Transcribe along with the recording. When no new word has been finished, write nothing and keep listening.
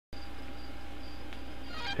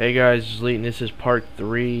Hey guys, this is Lee, and this is part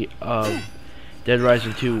 3 of Dead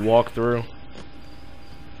Rising 2 walkthrough.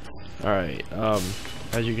 Alright,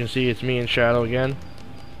 as you can see, it's me and Shadow again.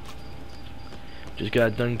 Just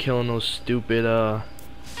got done killing those stupid,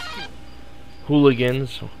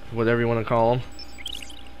 hooligans, whatever you want to call them.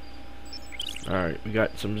 Alright, we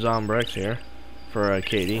got some Zombrex here for,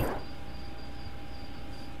 Katie.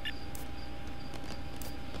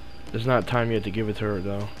 There's not time yet to give it to her,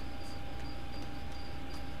 though.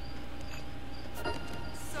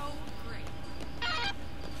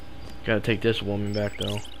 Gotta take this woman back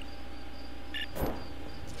though.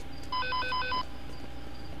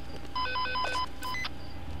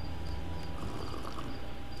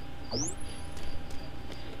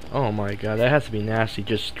 Oh my god, that has to be nasty,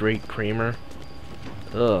 just straight creamer.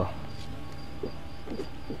 Ugh.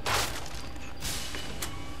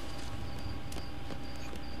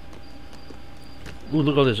 Ooh,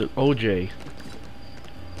 look at this OJ.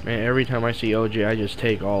 Man, every time I see OJ, I just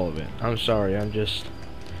take all of it. I'm sorry, I'm just...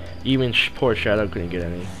 Even poor Shadow couldn't get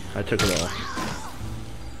any. I took it all.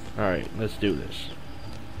 Alright, let's do this.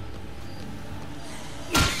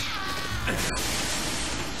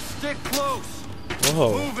 Stick close.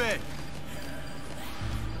 Whoa. Move it.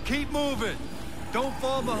 Keep moving. Don't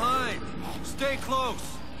fall behind. Stay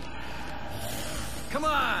close. Come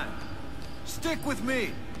on. Stick with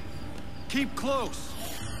me. Keep close.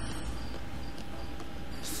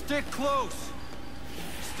 Stick close.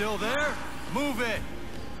 Still there? Move it.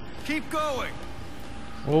 Keep going.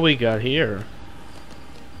 What we got here?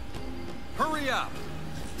 Hurry up.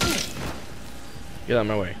 Get out of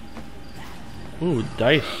my way. Ooh,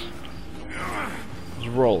 dice. Let's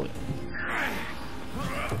roll it.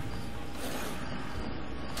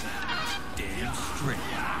 Damn straight.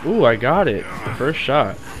 Ooh, I got it. The first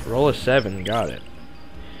shot. Roll a 7, got it.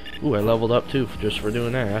 Ooh, I leveled up too just for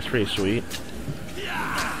doing that. That's pretty sweet.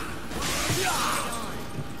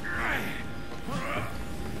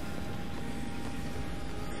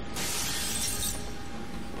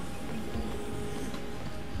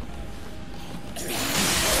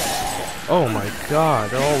 Oh my god,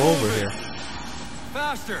 they're all over here.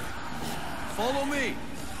 Faster. Follow me.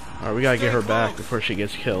 Alright, we gotta get her back before she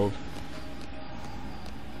gets killed.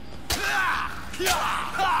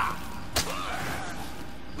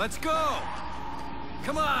 Let's go.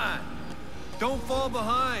 Come on. Don't fall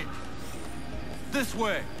behind. This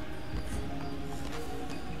way.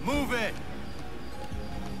 Move it.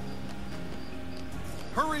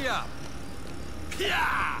 Hurry up.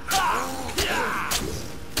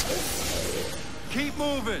 Keep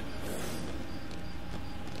moving.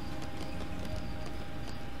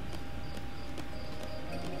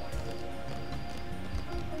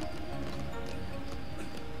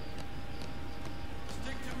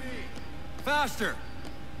 Stick to me. Faster.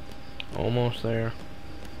 Almost there.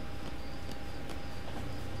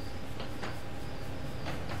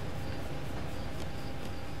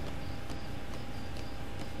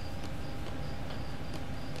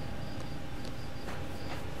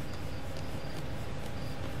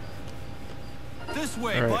 This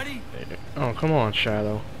way, Right. buddy. Oh, come on,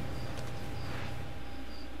 Shadow.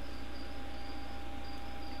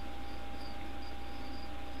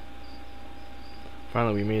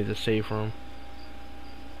 Finally, we made it to safe room.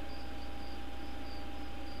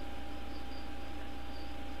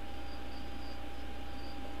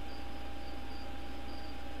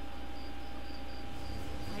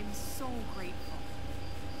 I'm so grateful.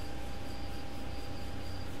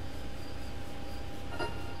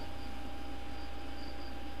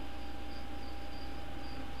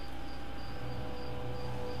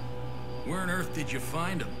 Where on earth did you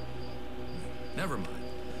find him? Never mind.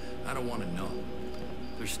 I don't want to know.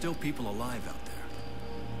 There's still people alive out there.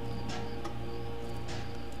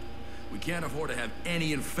 We can't afford to have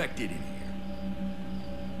any infected in here.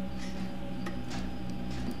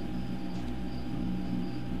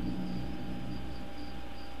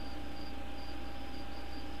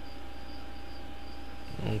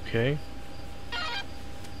 Okay.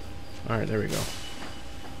 Alright, there we go.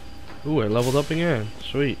 Ooh, I leveled up again.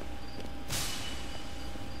 Sweet.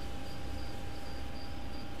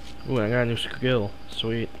 Ooh, I got a new skill.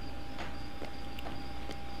 Sweet.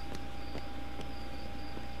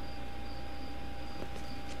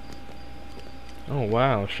 Oh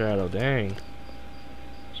wow, Shadow, dang.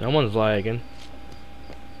 Someone's lagging.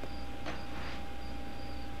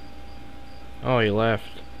 Oh, he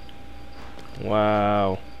left.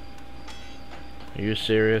 Wow. Are you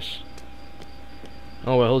serious?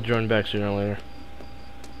 Oh well, he'll join back sooner or later.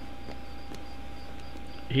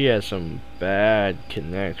 He has some bad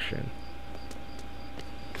connection.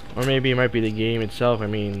 Or maybe it might be the game itself. I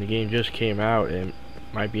mean, the game just came out and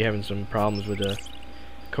might be having some problems with the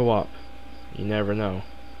co-op. You never know.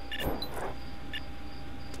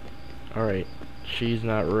 Alright, she's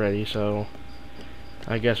not ready, so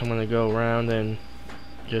I guess I'm gonna go around and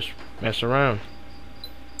just mess around.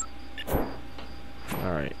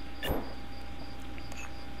 Alright.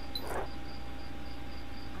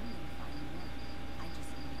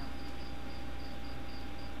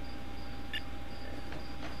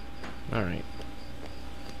 Alright.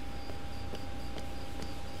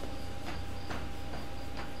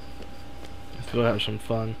 Let's go have some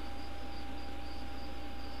fun.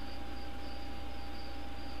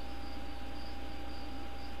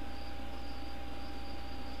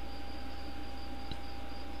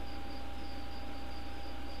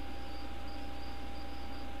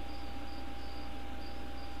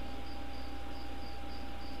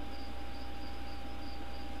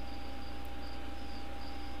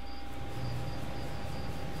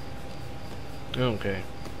 Okay.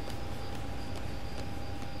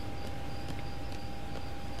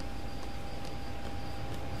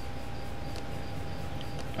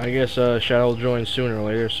 I guess Shadow will join sooner or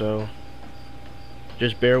later, so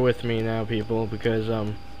just bear with me now, people, because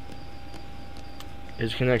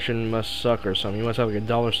his connection must suck or something. He must have like a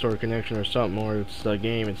dollar store connection or something, or it's the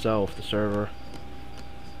game itself, the server.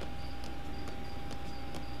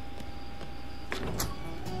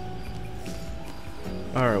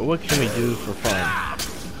 Alright, what can we do for fun?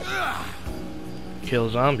 Kill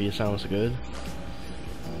zombies sounds good.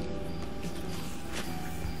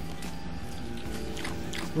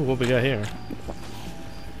 Ooh, what we got here?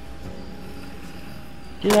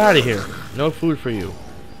 Get out of here! No food for you.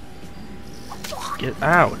 Get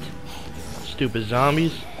out! Stupid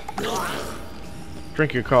zombies.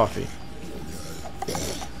 Drink your coffee.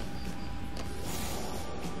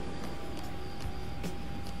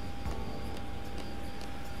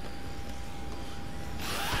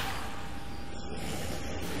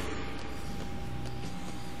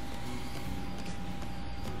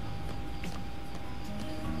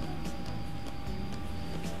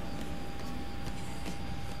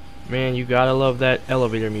 Man, you gotta love that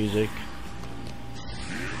elevator music.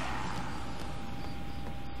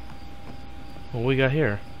 What we got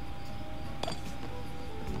here?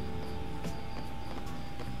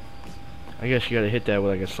 I guess you gotta hit that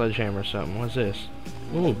with like a sledgehammer or something. What's this?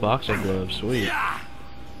 Ooh, boxing gloves, sweet.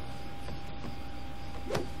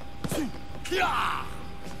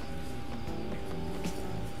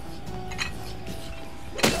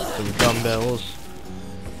 Some dumbbells.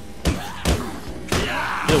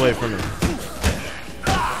 Get away from me.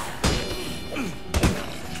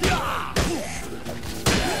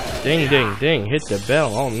 Ding, ding, ding. Hit the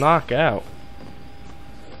bell. I'll knock out.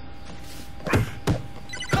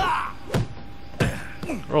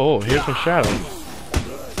 Oh, here's some Shadow.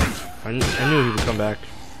 I knew he would come back.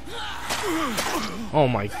 Oh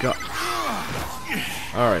my god.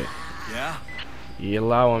 Alright. Yeah? You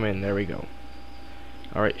allow him in. There we go.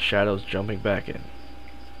 Alright, Shadow's jumping back in.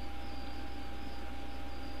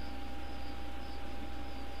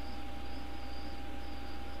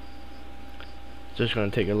 It's just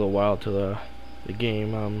gonna take a little while till the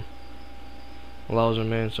game allows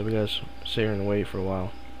him in, so we gotta sit here and wait for a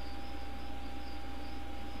while.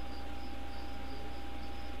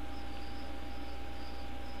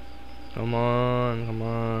 Come on, come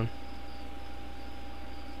on.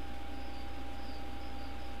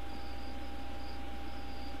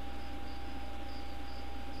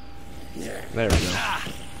 There we go.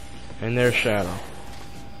 And there's Shadow.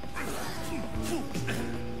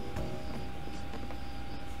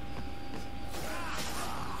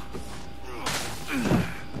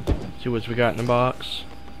 See what we got in the box.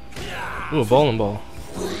 Ooh, a bowling ball.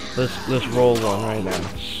 Let's roll one right now.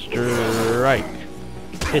 Strike.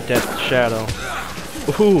 Hit that Shadow.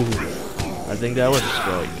 Ooh, I think that was a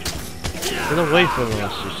strike. Get away from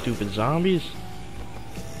us, you stupid zombies.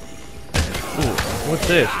 Ooh, what's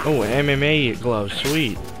this? Oh, MMA gloves,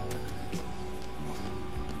 sweet.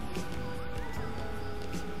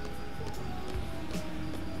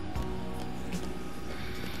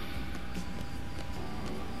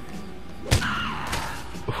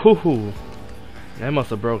 Ooh, that must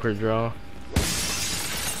have broke her jaw.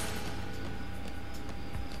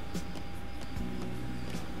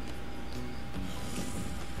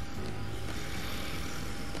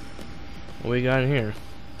 What we got in here?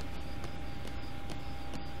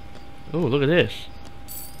 Ooh, look at this.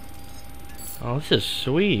 Oh, this is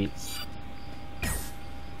sweet.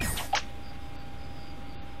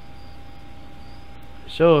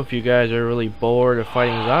 So, if you guys are really bored of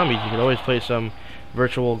fighting zombies, you can always play some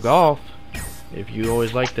virtual golf. If you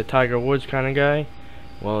always like the Tiger Woods kind of guy,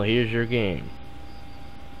 well, here's your game.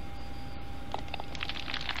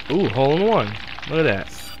 Ooh, hole in one. Look at that.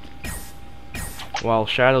 While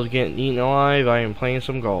Shadow's getting eaten alive, I am playing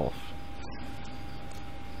some golf.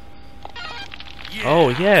 Yeah. Oh,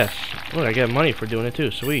 yes. Look, I get money for doing it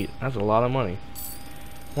too. Sweet. That's a lot of money.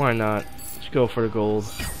 Why not? Let's go for the gold.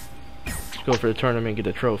 Let's go for the tournament and get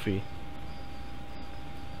the trophy.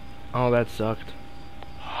 Oh, that sucked.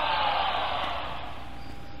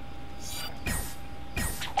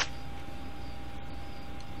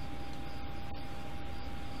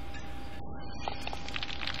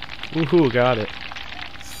 Woohoo, got it.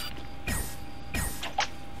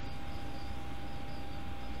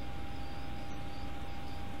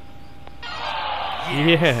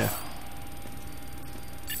 Yeah.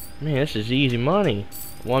 Man, this is easy money.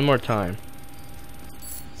 One more time.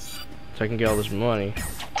 So I can get all this money.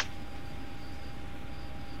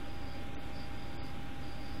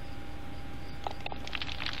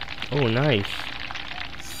 Oh, nice.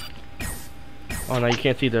 Oh, now you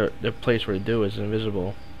can't see the place where to do it. It's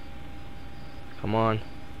invisible. Come on.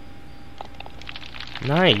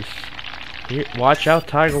 Nice. Here, watch out,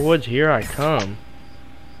 Tiger Woods. Here I come.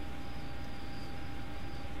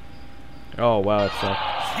 Oh, wow, that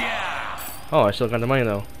sucked. Yeah. Oh, I still got the money,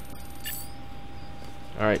 though.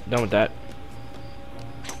 Alright, done with that.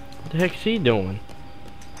 What the heck is he doing?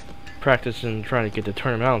 Practicing trying to get the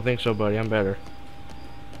tournament. I don't think so, buddy. I'm better.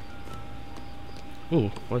 Ooh,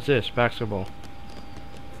 what's this? Basketball.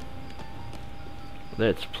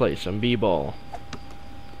 Let's play some b-ball.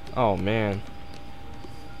 Oh, man.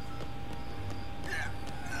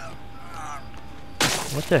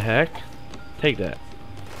 What the heck? Take that.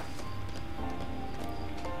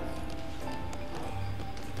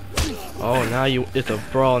 Oh, now it's a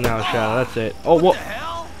brawl now, Shadow. That's it. Oh, what?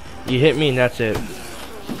 You hit me and that's it.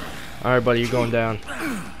 Alright, buddy, you're going down.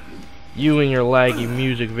 You and your laggy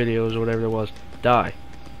music videos or whatever it was. Die.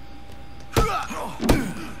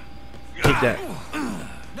 Take that.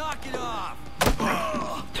 Knock it off.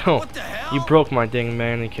 Oh, What the hell? you broke my dang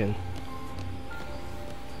mannequin.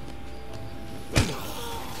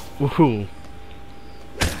 Woohoo.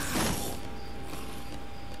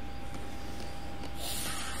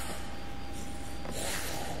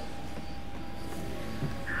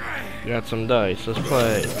 Got some dice. Let's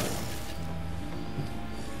play.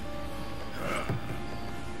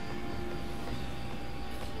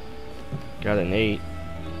 Got an 8.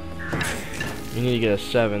 You need to get a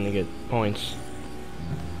 7 to get points.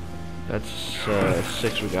 That's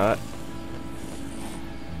 6 we got.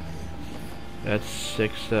 That's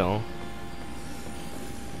 6 still.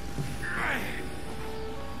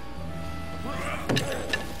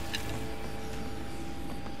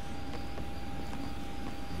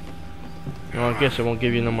 Well, I guess it won't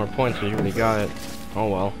give you no more points because you already got it. Oh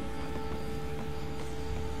well.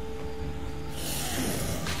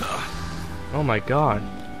 Oh my god.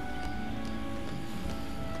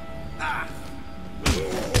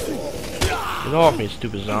 Get off me,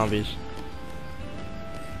 stupid zombies.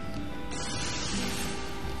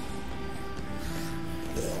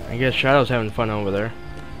 I guess Shadow's having fun over there.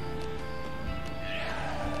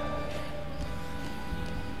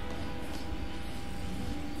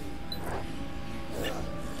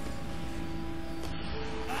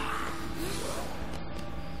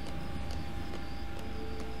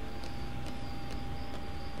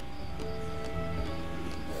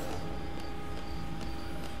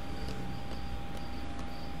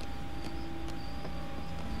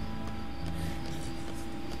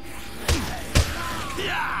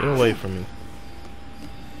 Get away from me.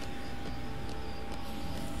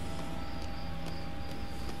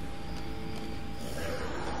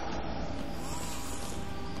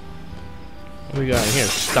 What we got in here?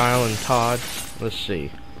 Style and Todd. Let's see.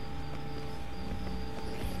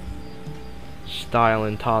 Style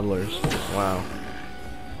and Toddlers. Wow.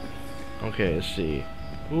 Okay, let's see.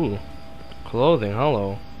 Ooh. Clothing,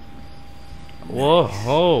 hello.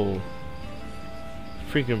 Whoa.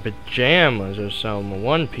 Freaking pajamas or some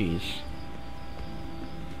one piece.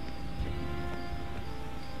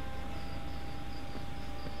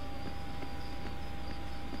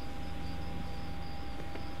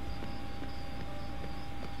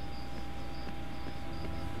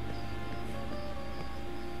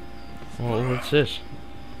 Oh, what's this?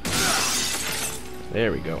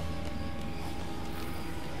 There we go.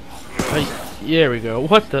 There we go.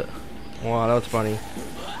 What the? Wow, that was funny.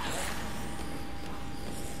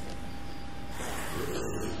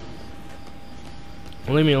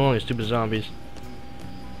 Leave me alone, you stupid zombies.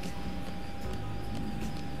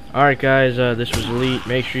 Alright guys, this was Elite.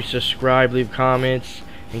 Make sure you subscribe, leave comments,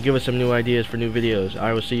 and give us some new ideas for new videos.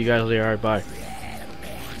 I will see you guys later. Alright, bye.